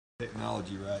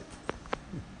Technology right.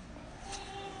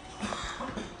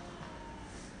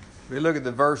 We look at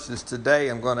the verses today.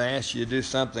 I'm going to ask you to do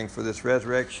something for this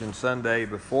Resurrection Sunday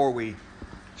before we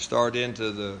start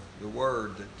into the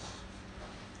Word that's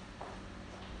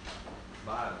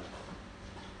vital.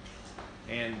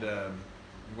 And I'm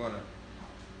going to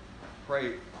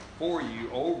pray for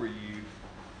you, over you,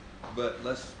 but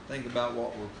let's think about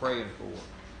what we're praying for.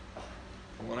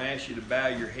 I'm going to ask you to bow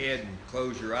your head and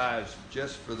close your eyes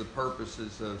just for the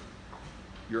purposes of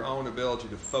your own ability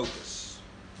to focus,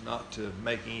 not to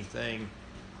make anything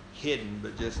hidden,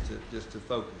 but just to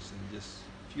focus. And just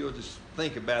if you'll just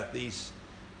think about these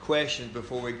questions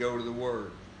before we go to the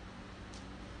Word.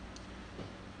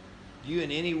 Do you in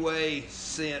any way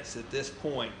sense at this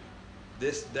point,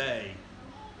 this day,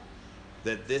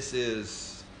 that this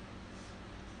is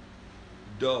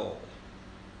dull?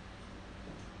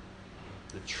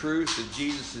 The truth of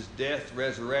Jesus' death,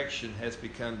 resurrection has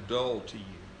become dull to you.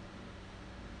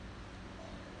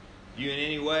 Do you in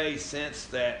any way sense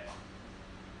that,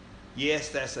 yes,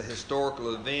 that's a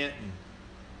historical event, and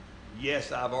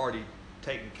yes, I've already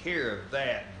taken care of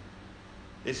that.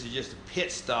 This is just a pit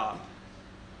stop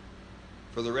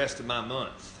for the rest of my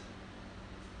month.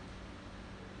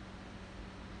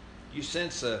 You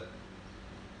sense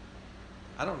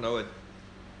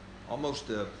almost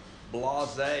a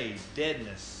blasé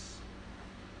deadness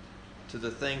to the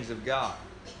things of God.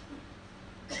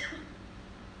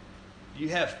 You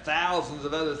have thousands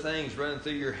of other things running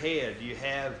through your head. You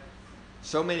have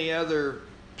so many other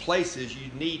places you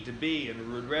need to be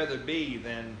and would rather be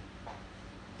than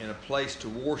in a place to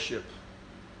worship.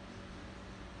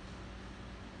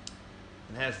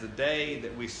 And has the day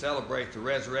that we celebrate the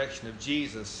resurrection of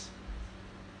Jesus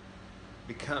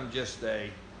become just a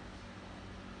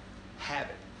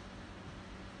habit?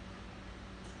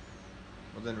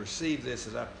 Well, then receive this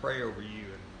as I pray over you.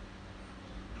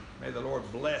 And may the Lord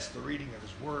bless the reading of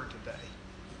His Word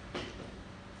today.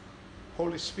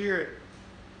 Holy Spirit,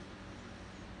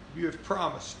 you have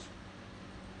promised.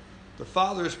 The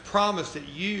Father has promised that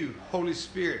you, Holy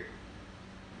Spirit,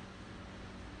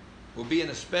 will be in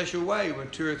a special way when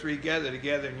two or three gather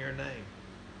together in your name.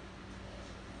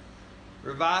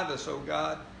 Revive us, O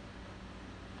God.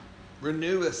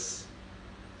 Renew us.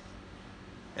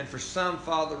 And for some,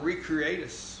 Father, recreate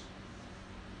us.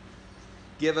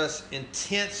 Give us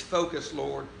intense focus,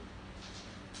 Lord.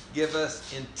 Give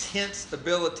us intense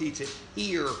ability to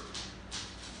hear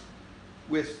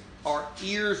with our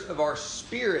ears of our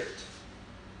spirit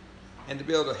and to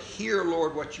be able to hear,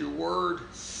 Lord, what your word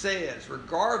says,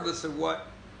 regardless of what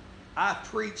I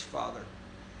preach, Father,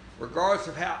 regardless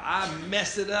of how I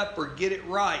mess it up or get it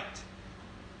right.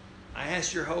 I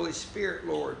ask your Holy Spirit,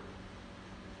 Lord,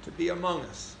 to be among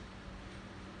us.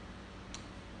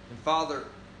 And Father,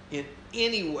 in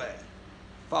any way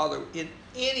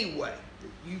that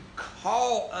you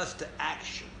call us to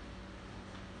action,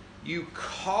 you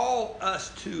call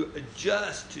us to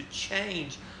adjust, to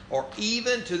change, or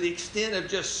even to the extent of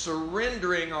just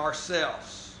surrendering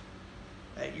ourselves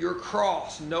at your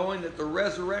cross, knowing that the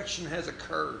resurrection has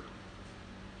occurred.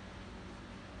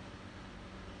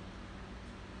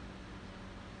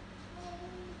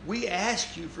 We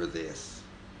ask you for this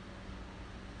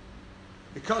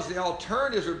because the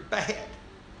alternatives are bad.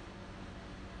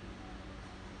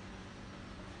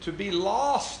 To be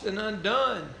lost and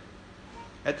undone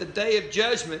at the day of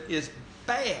judgment is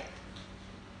bad.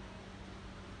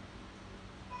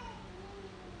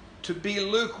 To be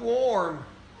lukewarm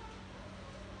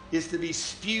is to be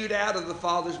spewed out of the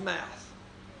Father's mouth.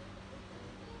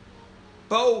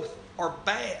 Both are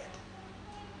bad.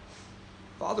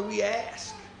 Father, we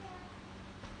ask.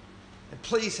 And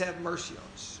please have mercy on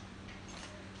us.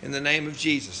 In the name of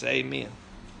Jesus, amen.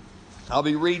 I'll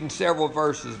be reading several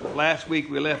verses, but last week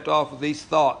we left off with these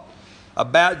thoughts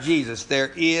about Jesus.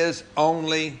 There is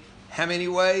only how many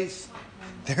ways?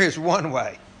 There is one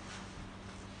way.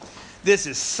 This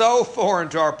is so foreign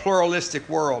to our pluralistic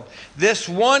world. This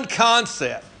one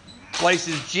concept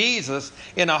places Jesus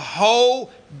in a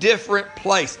whole different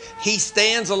place. He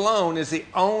stands alone as the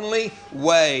only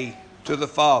way to the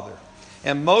Father.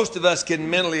 And most of us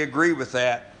can mentally agree with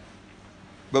that.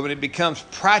 But when it becomes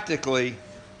practically,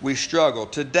 we struggle.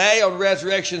 Today on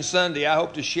Resurrection Sunday, I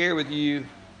hope to share with you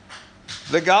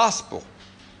the gospel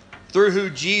through who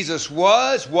Jesus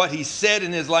was, what He said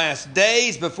in His last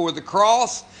days before the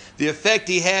cross, the effect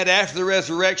He had after the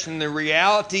resurrection, the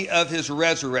reality of His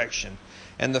resurrection.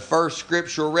 And the first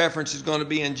scriptural reference is going to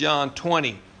be in John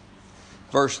 20,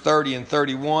 verse 30 and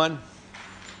 31.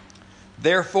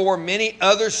 Therefore, many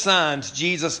other signs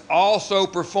Jesus also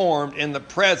performed in the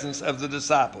presence of the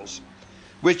disciples,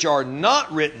 which are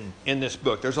not written in this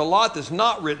book. There's a lot that's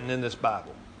not written in this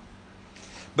Bible.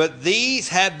 But these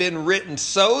have been written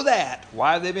so that,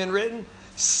 why have they been written?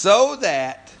 So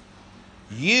that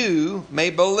you may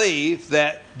believe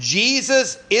that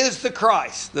Jesus is the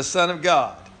Christ, the Son of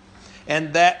God,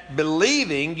 and that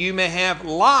believing you may have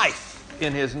life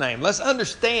in His name. Let's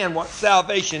understand what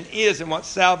salvation is and what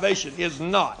salvation is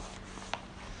not.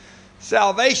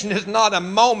 Salvation is not a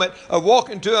moment of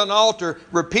walking to an altar,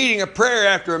 repeating a prayer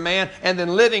after a man, and then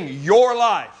living your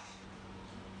life.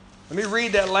 Let me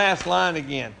read that last line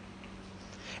again.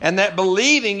 And that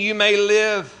believing you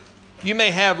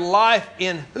may have life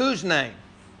in whose name?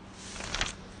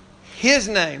 His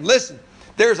name. Listen,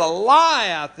 there's a lie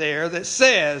out there that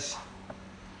says,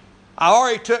 I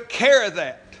already took care of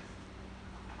that.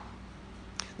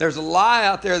 There's a lie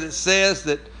out there that says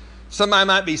that somebody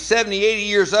might be 70, 80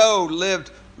 years old,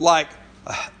 lived like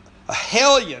a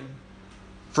hellion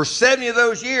for 70 of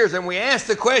those years, and we ask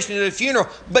the question at a funeral,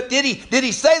 but did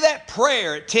he say that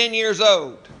prayer at 10 years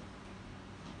old?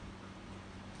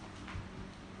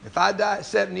 If I die at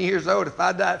 70 years old, if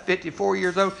I die at 54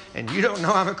 years old, and you don't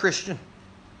know I'm a Christian,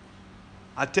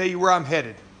 I tell you where I'm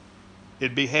headed.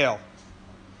 It'd be hell.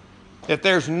 If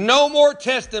there's no more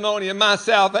testimony of my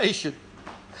salvation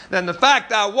than the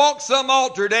fact I walked some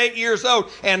altar at 8 years old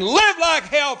and lived like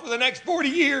hell for the next 40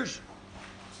 years,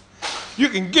 you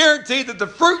can guarantee that the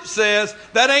fruit says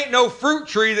that ain't no fruit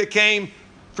tree that came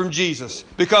from Jesus.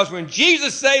 Because when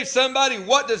Jesus saves somebody,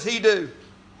 what does He do?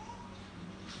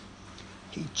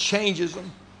 He changes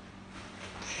them.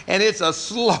 And it's a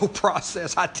slow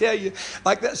process. I tell you,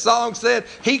 like that song said,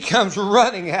 He comes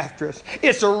running after us.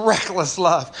 It's a reckless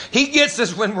love. He gets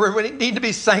us when we need to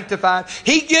be sanctified.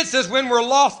 He gets us when we're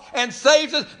lost and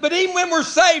saves us. But even when we're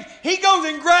saved, He goes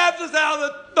and grabs us out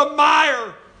of the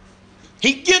mire.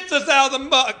 He gets us out of the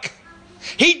muck.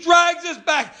 He drags us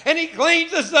back and He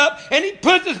cleans us up and He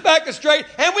puts us back straight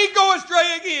and we go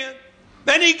astray again.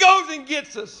 Then He goes and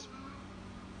gets us.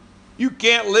 You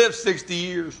can't live 60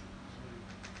 years.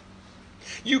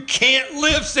 You can't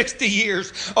live 60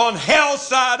 years on hell's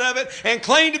side of it and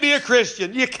claim to be a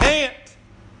Christian. You can't.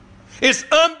 It's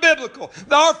unbiblical.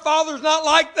 Our Father's not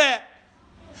like that.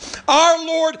 Our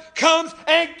Lord comes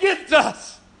and gets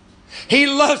us. He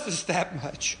loves us that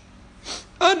much.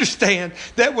 Understand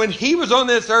that when He was on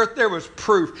this earth, there was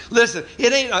proof. Listen,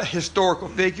 it ain't a historical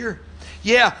figure.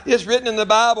 Yeah, it's written in the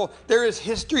Bible. There is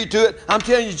history to it. I'm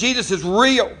telling you, Jesus is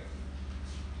real.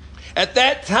 At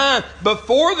that time,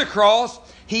 before the cross,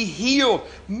 He healed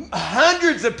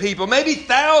hundreds of people, maybe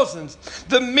thousands.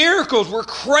 The miracles were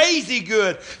crazy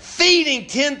good. Feeding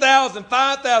 10,000,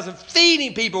 5,000,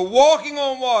 feeding people, walking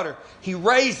on water. He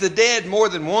raised the dead more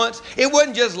than once. It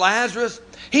wasn't just Lazarus.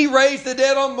 He raised the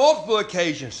dead on multiple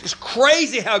occasions. It's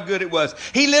crazy how good it was.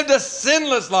 He lived a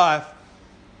sinless life.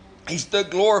 He stood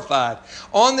glorified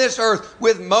on this earth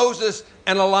with Moses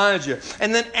and Elijah.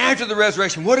 And then after the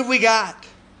resurrection, what have we got?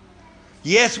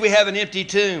 Yes, we have an empty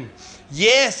tomb.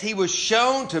 Yes, He was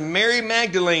shown to Mary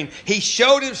Magdalene. He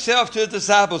showed Himself to His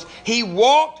disciples. He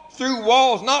walked through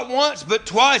walls, not once, but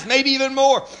twice, maybe even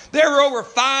more. There were over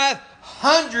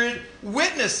 500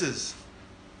 witnesses.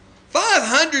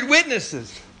 500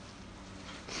 witnesses.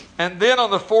 And then on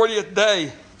the 40th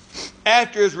day,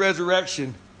 after His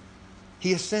resurrection,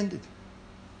 He ascended.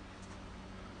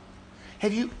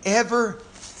 Have you ever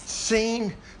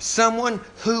seen someone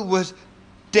who was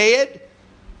dead,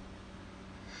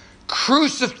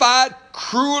 crucified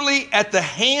cruelly at the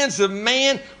hands of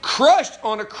man, crushed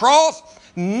on a cross,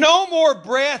 no more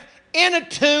breath, in a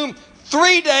tomb,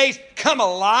 3 days, come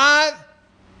alive,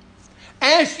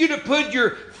 ask you to put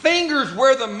your fingers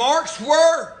where the marks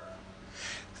were,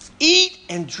 eat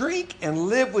and drink and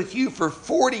live with you for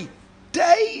 40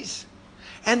 days,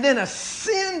 and then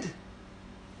ascend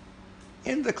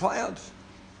in the clouds?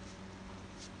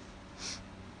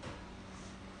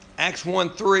 Acts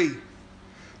 1:3.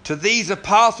 To these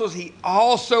apostles He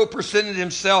also presented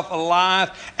Himself alive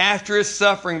after His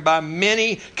suffering by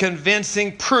many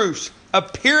convincing proofs,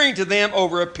 appearing to them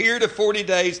over a period of 40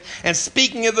 days and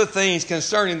speaking of the things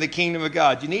concerning the kingdom of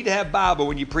God. You need to have Bible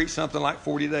when you preach something like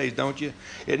 40 days, don't you?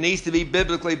 It needs to be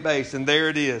biblically based, and there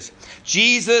it is.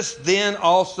 Jesus then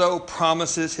also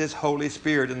promises His Holy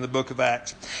Spirit in the book of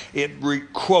Acts. It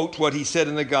quotes what He said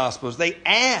in the Gospels. They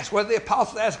ask, what do the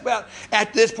apostles ask about?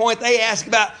 At this point, they ask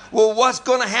about, well, what's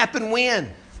going to happen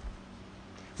when?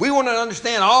 We want to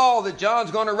understand all that John's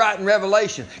going to write in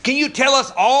Revelation. Can you tell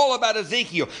us all about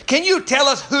Ezekiel? Can you tell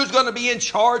us who's going to be in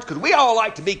charge? Because we all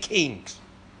like to be kings.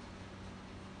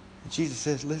 And Jesus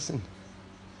says, listen,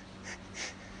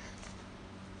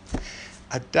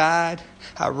 I died.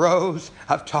 I rose.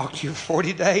 I've talked to you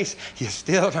 40 days. You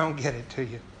still don't get it, do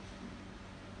you?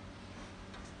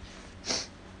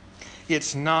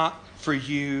 It's not for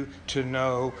you to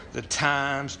know the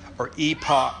times or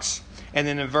epochs. And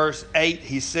then in verse 8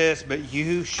 he says, but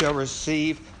you shall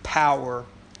receive power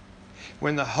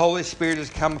when the Holy Spirit has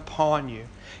come upon you,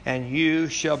 and you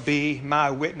shall be my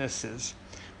witnesses.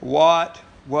 What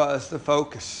was the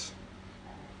focus?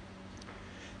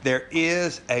 There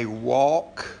is a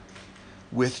walk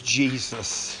with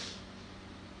Jesus.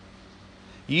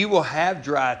 You will have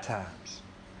dry times.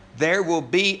 There will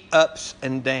be ups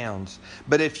and downs.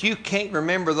 But if you can't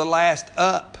remember the last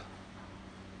up,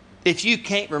 if you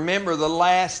can't remember the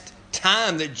last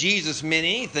time that Jesus meant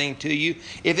anything to you,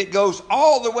 if it goes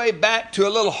all the way back to a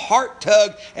little heart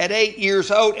tug at 8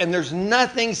 years old and there's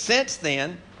nothing since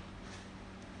then,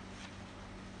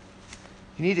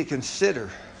 you need to consider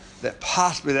that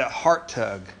possibly that heart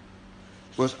tug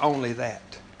was only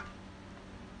that,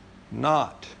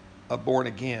 not a born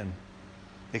again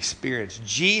experience.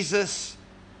 Jesus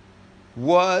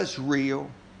was real.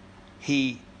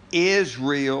 He is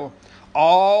real.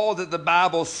 All that the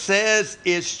Bible says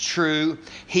is true.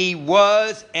 He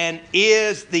was and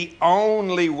is the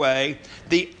only way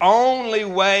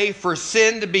for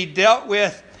sin to be dealt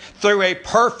with through a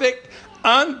perfect,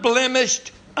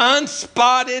 unblemished,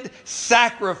 unspotted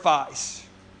sacrifice.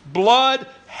 Blood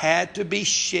had to be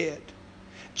shed.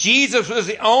 Jesus was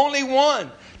the only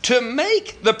one to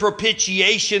make the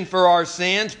propitiation for our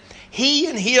sins. He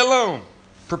and He alone.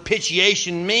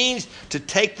 Propitiation means to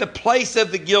take the place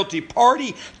of the guilty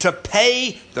party, to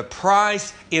pay the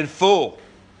price in full.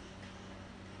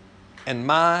 And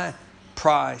my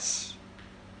price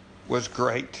was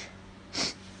great.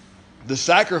 The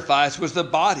sacrifice was the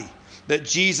body that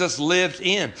Jesus lived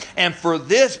in. And for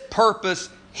this purpose,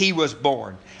 He was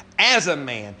born. As a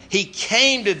man, He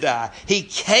came to die. He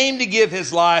came to give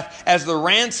His life as the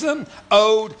ransom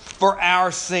owed for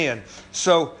our sin.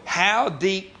 So how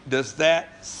deep does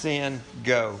that sin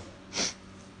go?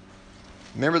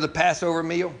 Remember the Passover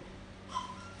meal?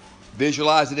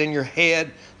 Visualize it in your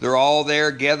head. They're all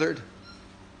there gathered.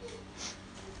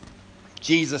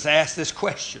 Jesus asked this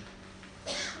question.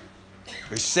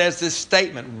 He says this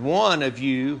statement, one of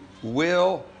you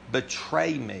will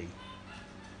betray me.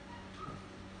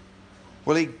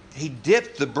 Well, he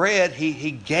dipped the bread.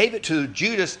 He gave it to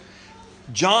Judas.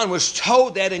 John was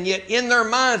told that, and yet in their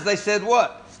minds they said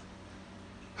what?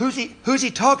 Who's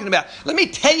he talking about? Let me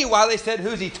tell you why they said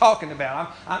who's he talking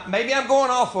about. Maybe I'm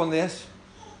going off on this.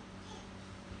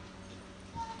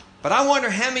 But I wonder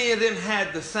how many of them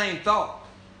had the same thought.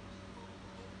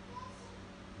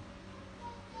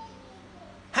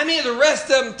 How many of the rest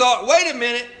of them thought, wait a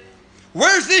minute,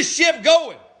 where's this ship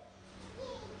going?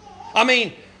 I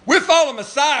mean, we're following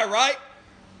Messiah, right?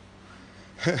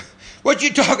 What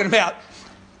you talking about?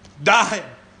 Dying.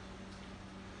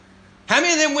 How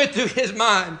many of them went through his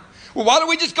mind? Well, why don't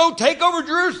we just go take over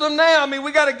Jerusalem now? I mean,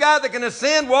 we got a guy that can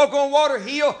ascend, walk on water,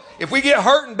 heal. If we get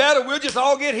hurt in battle, we'll just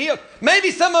all get healed.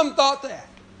 Maybe some of them thought that.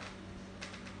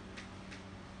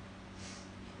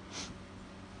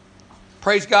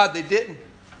 Praise God they didn't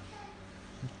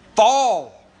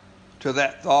fall to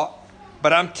that thought.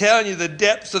 But I'm telling you, the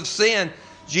depths of sin,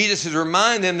 Jesus is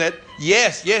reminding them that,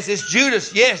 yes, it's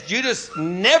Judas. Yes, Judas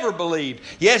never believed.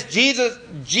 Yes,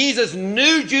 Jesus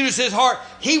knew Judas's heart.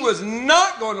 He was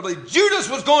not going to believe. Judas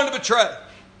was going to betray.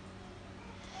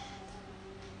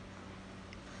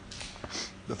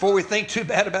 Before we think too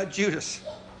bad about Judas,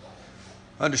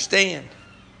 understand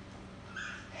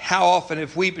how often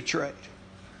have we betrayed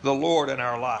the Lord in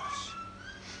our lives?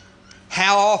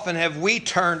 How often have we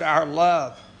turned our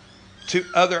love to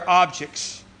other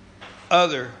objects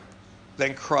other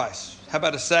than Christ? How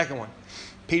about a second one?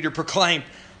 Peter proclaimed,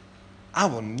 I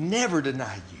will never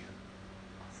deny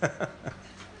you.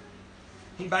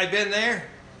 Anybody been there?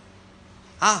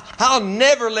 I'll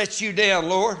never let you down,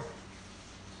 Lord.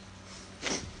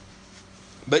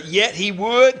 But yet he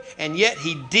would, and yet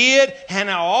he did. And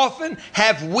how often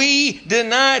have we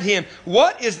denied him?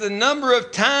 What is the number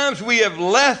of times we have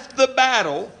left the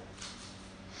battle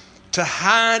to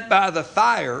hide by the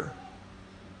fire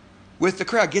with the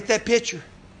crowd? Get that picture.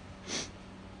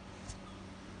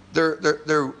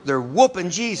 They're whooping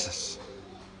Jesus.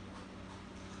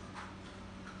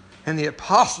 And the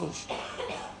apostles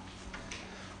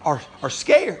are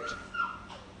scared.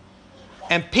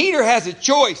 And Peter has a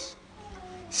choice.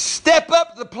 Step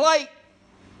up to the plate,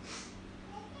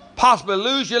 possibly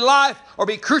lose your life or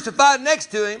be crucified next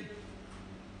to him.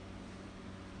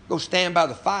 Go stand by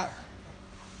the fire.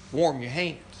 Warm your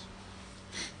hands.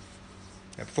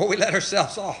 And before we let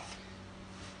ourselves off,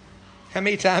 How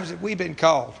many times have we been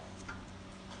called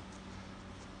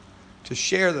to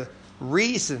share the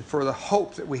reason for the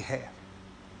hope that we have?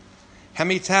 How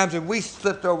many times have we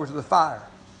slipped over to the fire?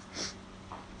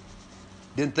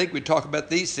 Didn't think we'd talk about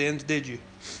these sins, did you?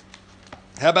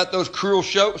 How about those cruel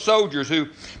soldiers who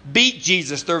beat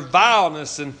Jesus, their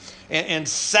vileness and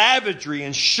savagery?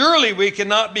 And surely we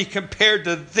cannot be compared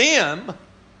to them.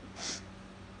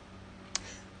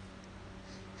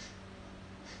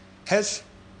 Has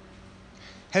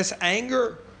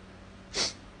anger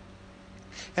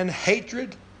and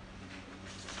hatred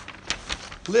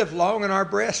lived long in our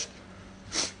breast?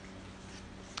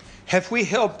 Have we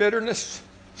held bitterness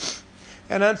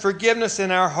and unforgiveness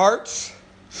in our hearts?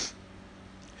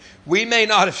 We may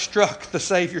not have struck the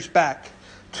Savior's back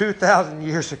 2,000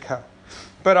 years ago,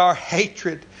 but our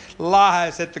hatred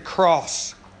lies at the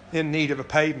cross in need of a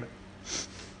pavement.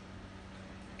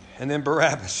 And then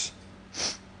Barabbas.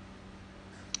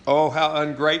 Oh, how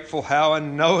ungrateful, how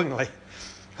unknowingly,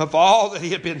 of all that he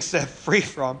had been set free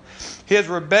from, his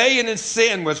rebellion and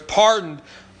sin was pardoned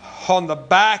on the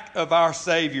back of our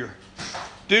Savior.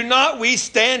 Do not we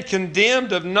stand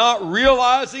condemned of not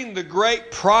realizing the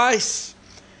great price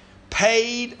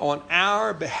paid on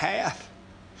our behalf?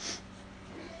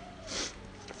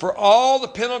 For all the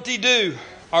penalty due,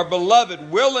 our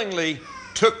beloved willingly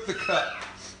took the cup.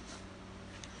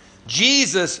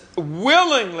 Jesus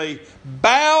willingly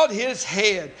bowed his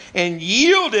head and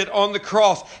yielded on the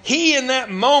cross. He in that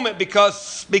moment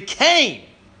became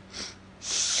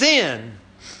sin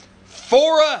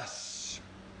for us.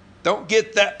 Don't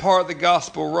get that part of the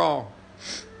gospel wrong.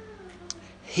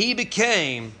 He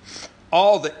became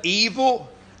all the evil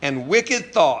and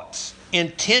wicked thoughts,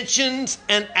 intentions,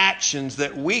 and actions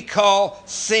that we call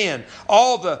sin.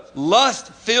 All the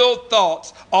lust-filled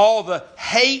thoughts, all the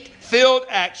hate-filled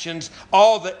actions,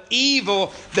 all the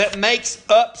evil that makes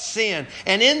up sin.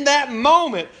 And in that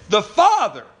moment, the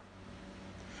Father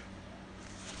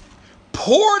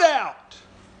poured out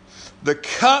the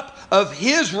cup of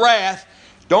his wrath.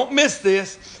 Don't miss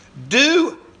this.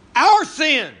 Due our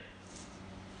sin.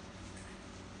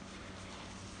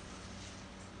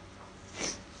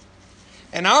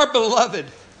 And our beloved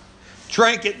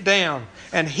drank it down,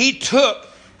 and he took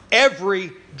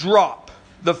every drop.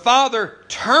 The Father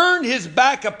turned his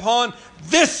back upon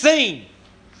this scene.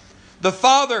 The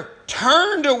Father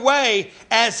turned away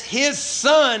as his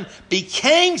Son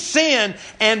became sin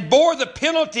and bore the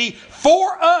penalty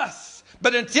for us.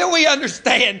 But until we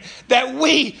understand that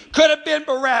we could have been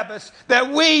Barabbas, that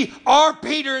we are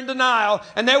Peter in denial,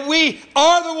 and that we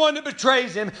are the one that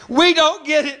betrays him, we don't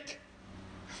get it.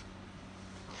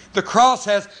 The cross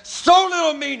has so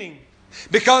little meaning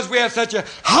because we have such a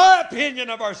high opinion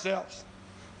of ourselves.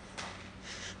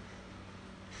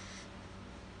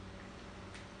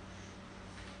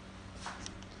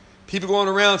 People going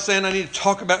around saying, I need to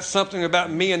talk about something about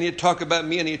me. I need to talk about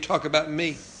me. I need to talk about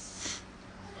me.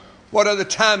 What other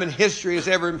time in history has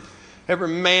every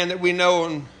man that we know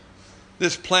on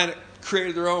this planet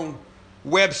created their own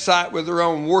website with their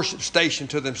own worship station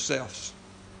to themselves?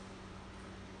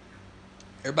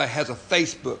 Everybody has a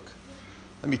Facebook.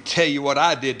 Let me tell you what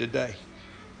I did today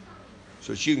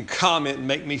so that you can comment and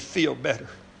make me feel better.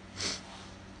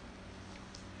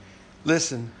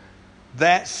 Listen,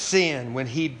 that sin, when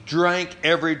he drank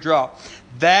every drop,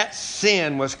 that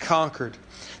sin was conquered.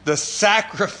 The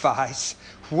sacrifice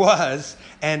was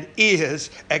and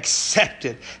is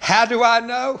accepted. How do I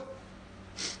know?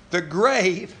 The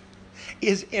grave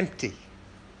is empty.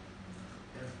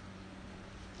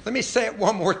 Let me say it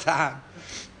one more time.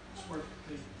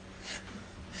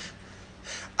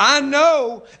 I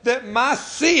know that my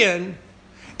sin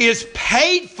is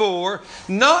paid for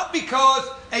not because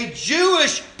a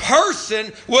Jewish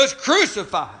person was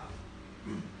crucified.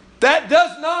 That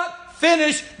does not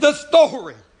finish the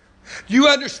story. You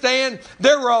understand?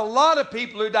 There were a lot of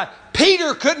people who died.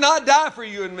 Peter could not die for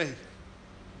you and me.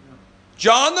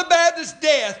 John the Baptist's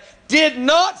death did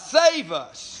not save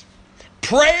us.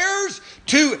 Prayers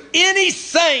to any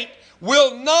saint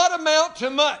will not amount to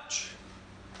much.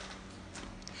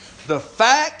 The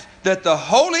fact that the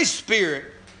Holy Spirit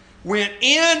went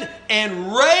in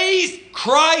and raised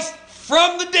Christ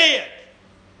from the dead,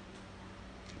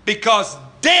 because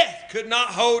death could not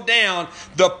hold down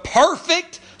the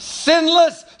perfect,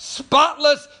 sinless,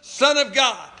 spotless Son of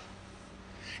God.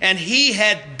 And he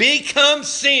had become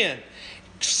sin.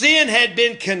 Sin had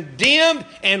been condemned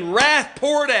and wrath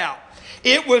poured out.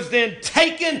 It was then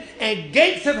taken and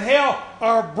gates of hell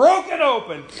are broken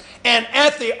open. And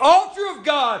at the altar of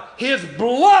God, his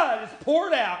blood is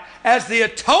poured out as the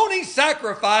atoning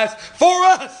sacrifice for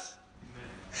us.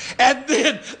 And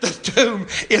then the tomb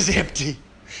is empty.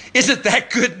 Isn't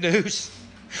that good news?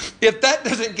 If that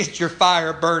doesn't get your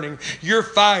fire burning, your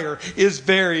fire is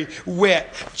very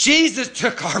wet. Jesus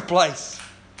took our place.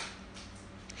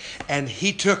 And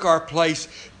He took our place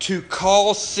to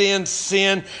call sin,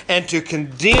 sin, and to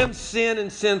condemn sin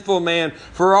and sinful man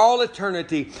for all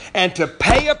eternity, and to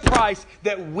pay a price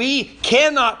that we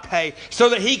cannot pay, so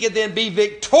that He could then be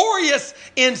victorious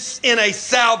in a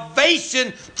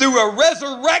salvation through a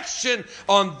resurrection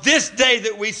on this day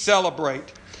that we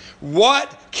celebrate.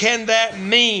 What can that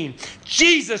mean?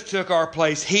 Jesus took our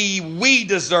place. We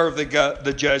deserve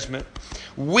the judgment.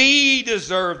 We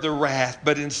deserve the wrath,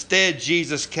 but instead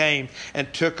Jesus came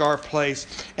and took our place.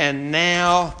 And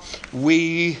now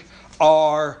we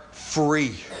are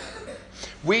free.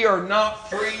 We are not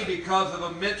free because of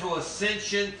a mental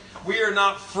ascension. We are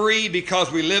not free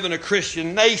because we live in a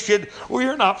Christian nation. We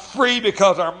are not free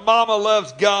because our mama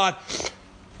loves God.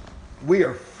 We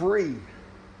are free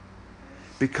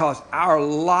because our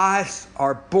lives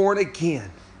are born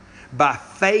again by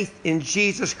faith in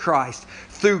Jesus Christ.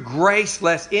 Through grace,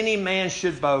 lest any man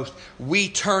should boast, we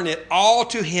turn it all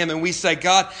to Him and we say,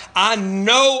 God, I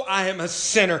know I am a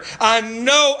sinner. I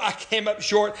know I came up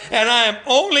short, and I am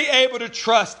only able to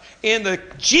trust in the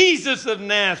Jesus of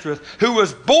Nazareth, who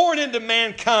was born into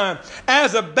mankind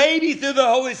as a baby through the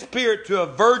Holy Spirit to a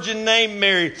virgin named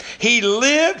Mary. He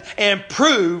lived and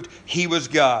proved He was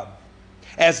God.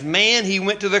 As man, He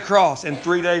went to the cross, and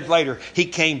 3 days later, He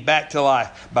came back to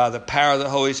life by the power of the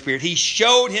Holy Spirit. He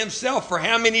showed Himself for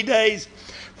how many days?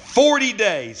 40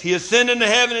 days. He ascended into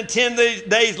heaven, and 10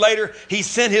 days later, He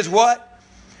sent His what?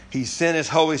 He sent His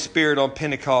Holy Spirit on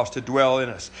Pentecost to dwell in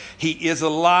us. He is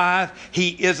alive. He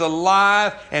is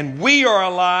alive, and we are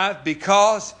alive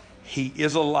because He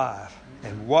is alive.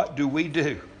 And what do we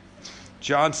do?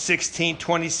 John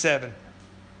 16:27.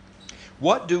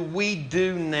 What do we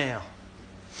do now?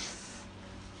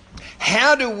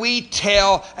 How do we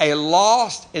tell a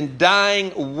lost and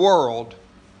dying world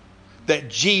that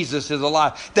Jesus is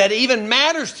alive, that even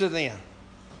matters to them?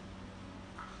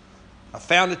 I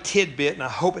found a tidbit, and I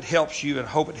hope it helps you and I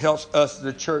hope it helps us as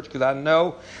a church, because I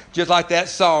know, just like that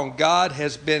song, God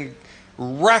has been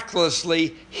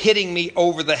recklessly hitting me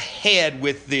over the head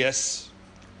with this.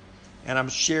 And I'm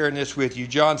sharing this with you.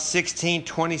 John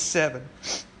 16:27.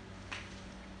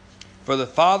 For the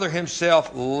Father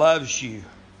Himself loves you,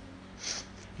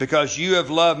 because you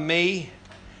have loved me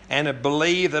and have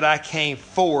believed that I came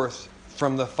forth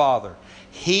from the Father.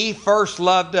 He first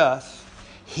loved us.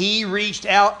 He reached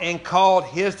out and called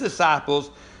His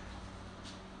disciples,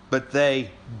 but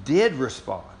they did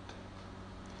respond.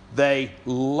 They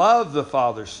loved the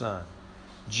Father's Son,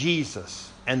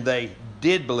 Jesus, and they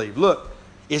did believe. Look,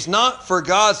 it's not for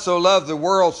God so loved the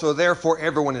world, so therefore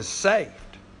everyone is saved.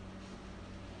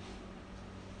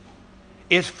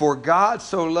 It's for God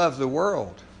so loved the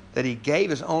world that He gave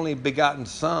His only begotten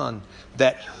Son,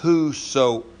 that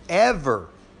whosoever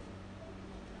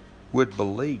would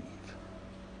believe.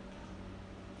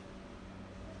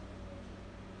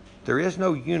 There is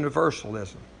no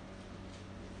universalism.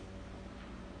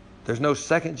 There's no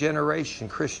second generation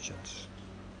Christians.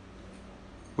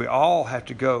 We all have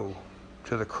to go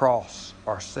to the cross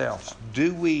ourselves.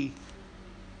 Do we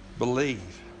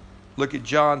believe? Look at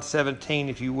John 17,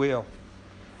 if you will.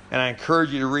 And I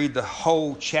encourage you to read the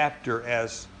whole chapter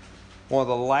as one of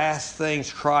the last things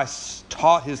Christ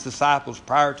taught His disciples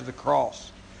prior to the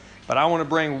cross. But I want to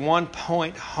bring one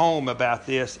point home about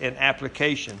this in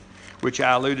application, which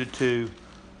I alluded to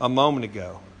a moment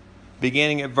ago,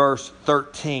 beginning at verse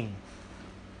 13.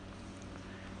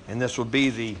 And this will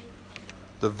be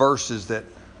the verses that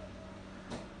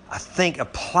I think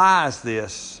applies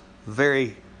this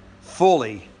very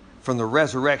fully from the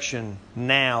resurrection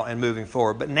now and moving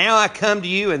forward. But now I come to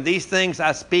you, and these things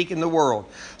I speak in the world,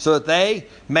 so that they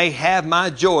may have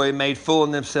my joy made full in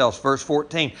themselves. Verse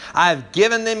 14, I have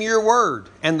given them your word,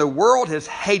 and the world has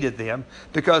hated them,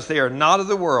 because they are not of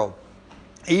the world,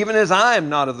 even as I am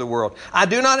not of the world. I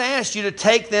do not ask you to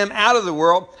take them out of the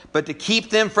world, but to keep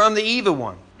them from the evil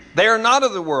one. They are not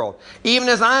of the world, even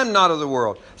as I am not of the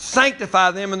world.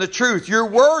 Sanctify them in the truth. Your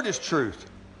word is truth.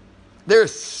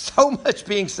 There's so much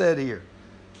being said here.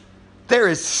 There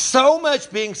is so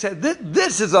much being said.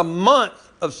 This is a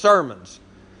month of sermons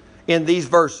in these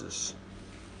verses.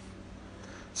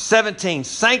 17,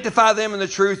 sanctify them in the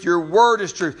truth. Your word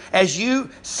is truth. As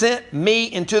you sent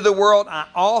me into the world, I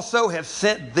also have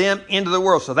sent them into the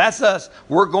world. So that's us.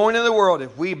 We're going into the world.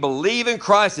 If we believe in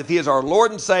Christ, if He is our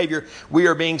Lord and Savior, we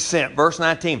are being sent. Verse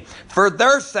 19, for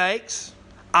their sakes,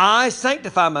 I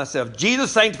sanctify myself.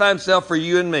 Jesus sanctified Himself for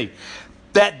you and me,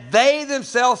 that they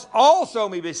themselves also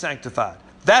may be sanctified.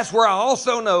 That's where I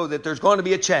also know that there's going to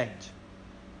be a change.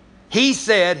 He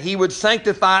said He would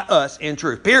sanctify us in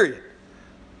truth, period.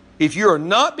 If you are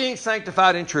not being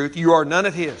sanctified in truth, you are none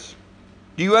of His.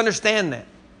 Do you understand that?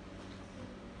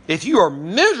 If you are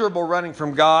miserable running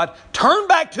from God, turn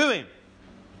back to Him.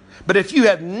 But if you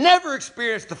have never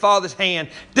experienced the Father's hand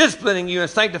disciplining you and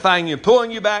sanctifying you and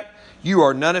pulling you back, you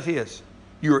are none of His.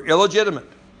 You are illegitimate.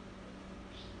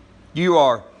 You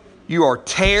are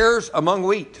tares among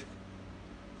wheat.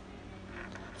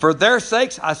 For their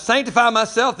sakes I sanctify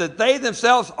myself, that they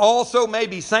themselves also may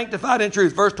be sanctified in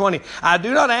truth. Verse 20, I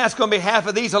do not ask on behalf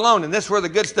of these alone, and this is where the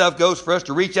good stuff goes for us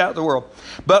to reach out to the world,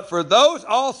 but for those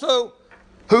also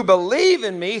who believe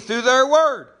in me through their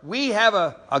word. We have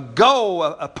a goal,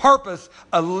 a purpose,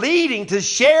 a leading to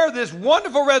share this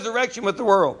wonderful resurrection with the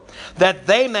world, that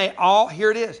they may all, here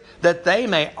it is, that they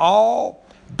may all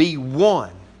be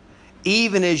one.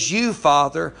 Even as you,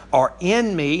 Father, are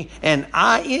in me and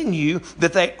I in you,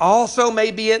 that they also may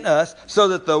be in us, so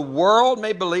that the world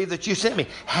may believe that you sent me.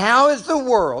 How is the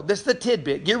world, this is the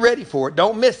tidbit, get ready for it,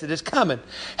 don't miss it, it's coming.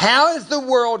 How is the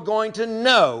world going to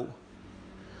know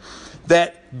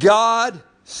that God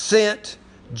sent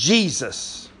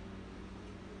Jesus?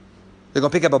 They're going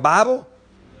to pick up a Bible?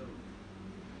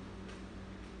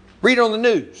 Read it on the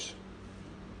news.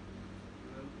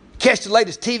 Catch the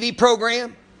latest TV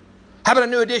program? How about a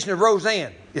new edition of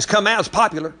Roseanne? It's come out, it's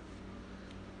popular.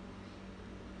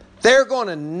 They're going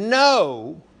to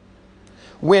know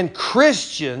when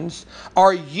Christians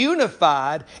are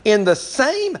unified in the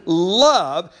same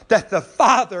love that the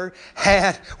Father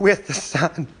had with the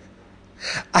Son.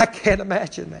 I can't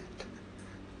imagine that.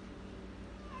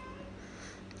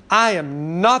 I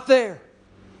am not there.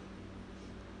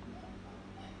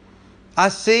 I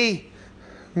see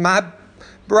my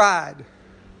bride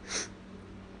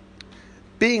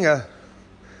being a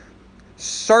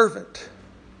servant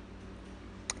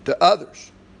to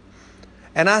others.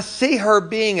 And I see her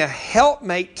being a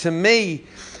helpmate to me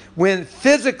when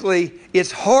physically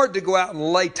it's hard to go out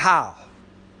and lay tile.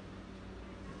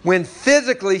 When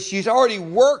physically she's already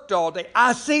worked all day.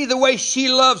 I see the way she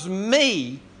loves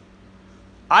me.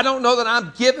 I don't know that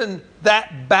I'm giving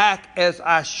that back as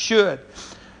I should.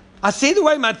 I see the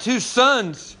way my two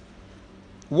sons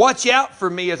watch out for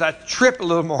me as I trip a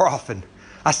little more often.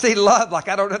 I see love like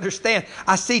I don't understand.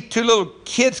 I see two little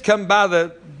kids come by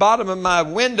the bottom of my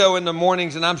window in the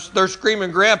mornings and they're screaming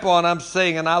Grandpa, and I'm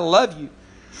singing I love you.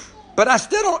 But I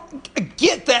still don't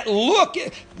get that look.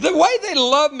 The way they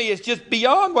love me is just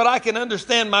beyond what I can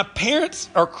understand. My parents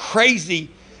are crazy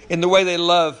in the way they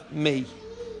love me.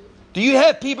 Do you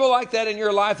have people like that in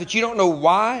your life that you don't know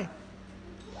why?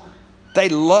 They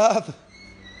love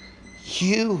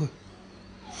you.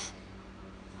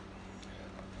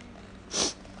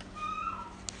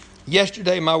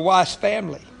 Yesterday, my wife's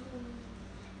family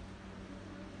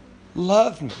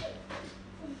loved me.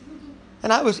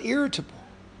 And I was irritable.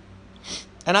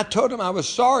 And I told them I was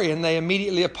sorry, and they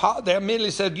immediately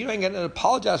said, you ain't going to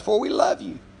apologize for it. We love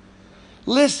you.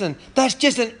 Listen, that's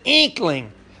just an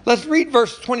inkling. Let's read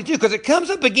verse 22, because it comes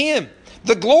up again.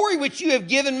 The glory which you have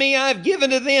given me, I have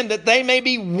given to them, that they may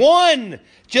be one,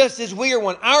 just as we are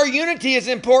one. Our unity is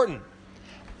important.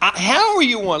 How are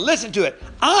you one? Listen to it.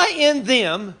 I in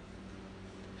them,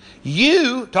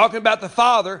 you, talking about the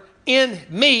Father, in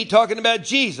me, talking about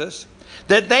Jesus,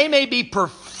 that they may be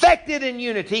perfected in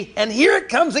unity. And here it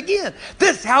comes again.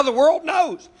 This is how the world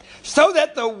knows. So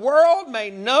that the world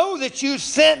may know that you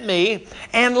sent me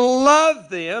and love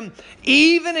them,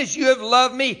 even as you have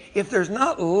loved me. If there's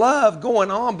not love going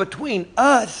on between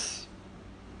us,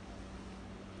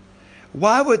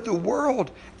 why would the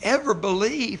world ever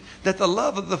believe that the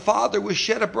love of the Father was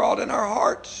shed abroad in our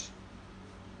hearts?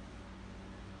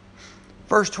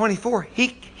 Verse 24, he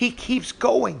keeps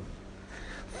going.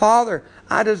 Father,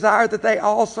 I desire that they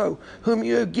also, whom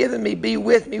you have given me, be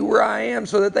with me where I am,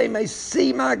 so that they may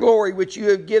see my glory which you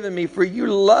have given me. For you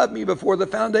loved me before the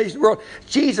foundation of the world.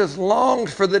 Jesus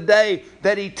longs for the day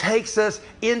that He takes us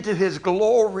into His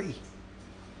glory.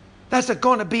 That's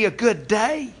going to be a good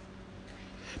day.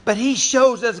 But He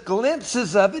shows us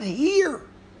glimpses of it here.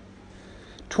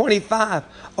 25,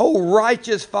 O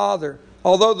righteous Father,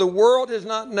 although the world has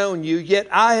not known you, yet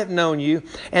I have known you,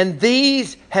 and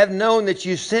these have known that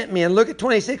you sent me. And look at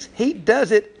 26. He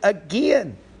does it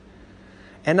again.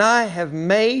 And I have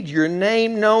made your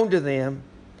name known to them,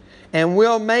 and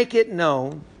will make it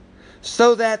known,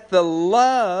 so that the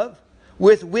love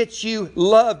with which you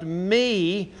loved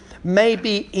me may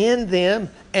be in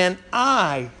them, and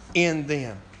I in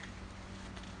them.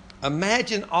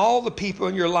 Imagine all the people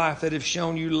in your life that have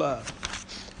shown you love.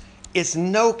 It's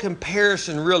no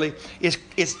comparison, really. It's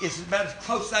about as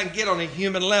close as I can get on a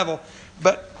human level.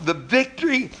 But the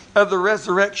victory of the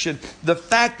resurrection, the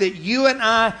fact that you and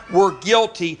I were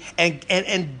guilty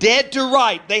and dead to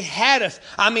right, they had us.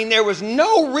 I mean, there was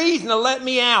no reason to let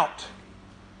me out.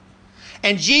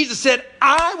 And Jesus said,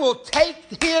 I will take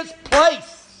his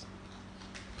place.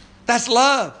 That's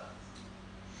love.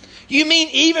 You mean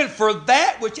even for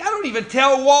that, which I don't even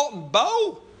tell Walt and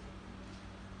Bo?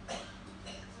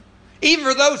 Even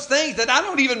for those things that I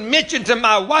don't even mention to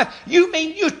my wife. You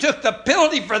mean you took the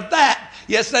penalty for that?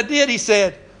 Yes, I did, he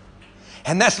said.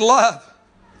 And that's love.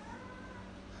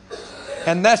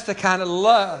 And that's the kind of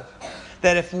love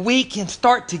that if we can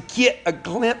start to get a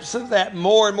glimpse of that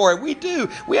more and more. We do.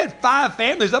 We had 5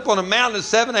 families up on a mountain at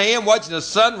 7 a.m. watching the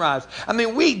sunrise. I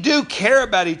mean, we do care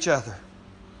about each other.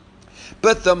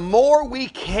 But the more we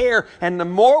care and the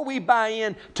more we buy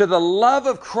in to the love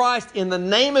of Christ in the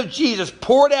name of Jesus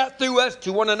poured out through us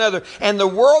to one another, and the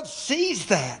world sees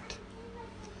that,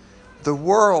 the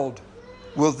world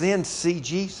will then see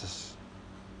Jesus.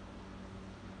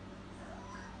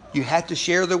 You have to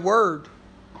share the word.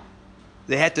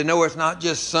 They have to know it's not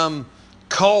just some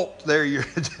cult there you're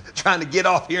trying to get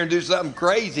off here and do something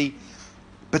crazy,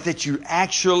 but that you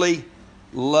actually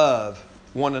love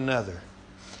one another.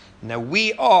 Now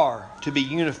we are to be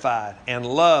unified and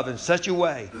love in such a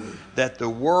way that the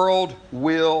world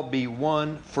will be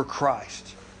one for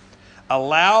Christ.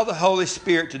 Allow the Holy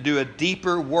Spirit to do a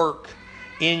deeper work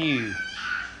in you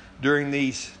during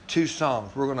these 2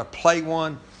 songs. We're going to play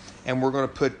one and we're going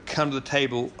to put Come to the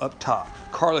Table up top.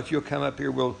 Carla, if you'll come up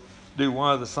here, we'll do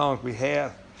one of the songs we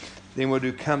have. Then we'll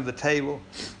do Come to the Table.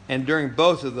 And during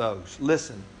both of those,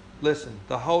 listen,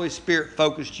 the Holy Spirit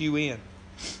focused you in.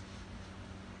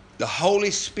 The Holy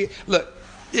Spirit. Look,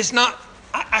 it's not,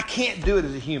 I can't do it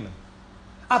as a human.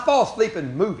 I fall asleep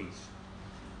in movies.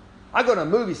 I go to a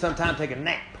movie sometime, take a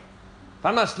nap. If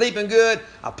I'm not sleeping good,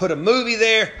 I put a movie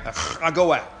there, I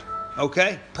go out.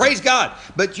 Okay? Praise God.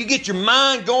 But you get your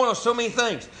mind going on so many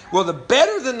things. Well, the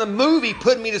better than the movie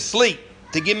putting me to sleep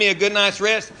to give me a good night's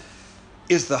rest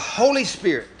is the Holy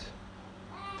Spirit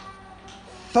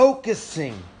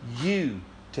focusing you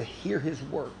to hear his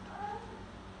word.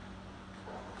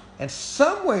 And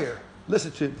somewhere,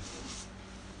 listen to me,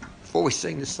 before we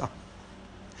sing this song.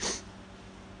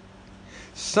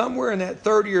 Somewhere in that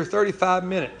 30 or 35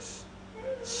 minutes,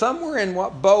 somewhere in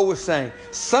what Bo was saying,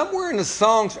 somewhere in the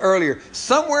songs earlier,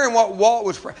 somewhere in what Walt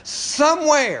was praying,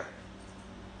 somewhere,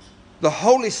 the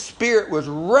Holy Spirit was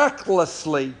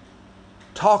recklessly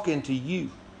talking to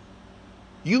you.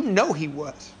 You know he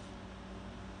was.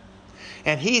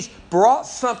 And he's brought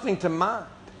something to mind.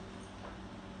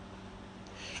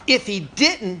 If he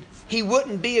didn't, he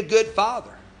wouldn't be a good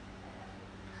father.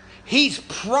 He's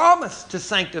promised to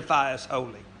sanctify us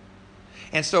wholly.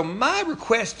 And so my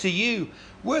request to you,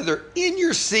 whether in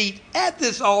your seat, at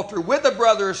this altar, with a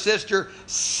brother or sister,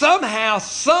 somehow,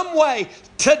 some way,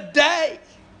 today,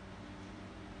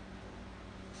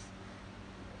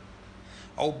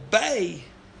 obey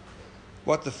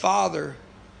what the Father,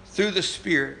 through the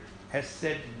Spirit, has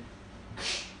said to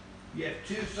you. You have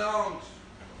 2 songs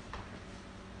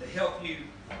to help you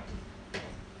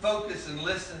focus and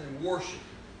listen and worship.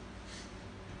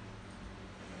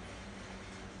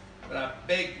 But I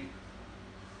beg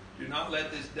you, do not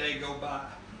let this day go by.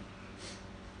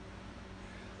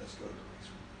 Let's go to the next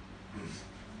one.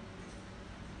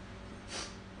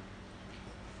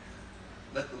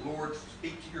 Let the Lord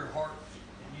speak to your heart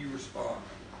and you respond.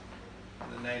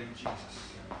 In the name of Jesus.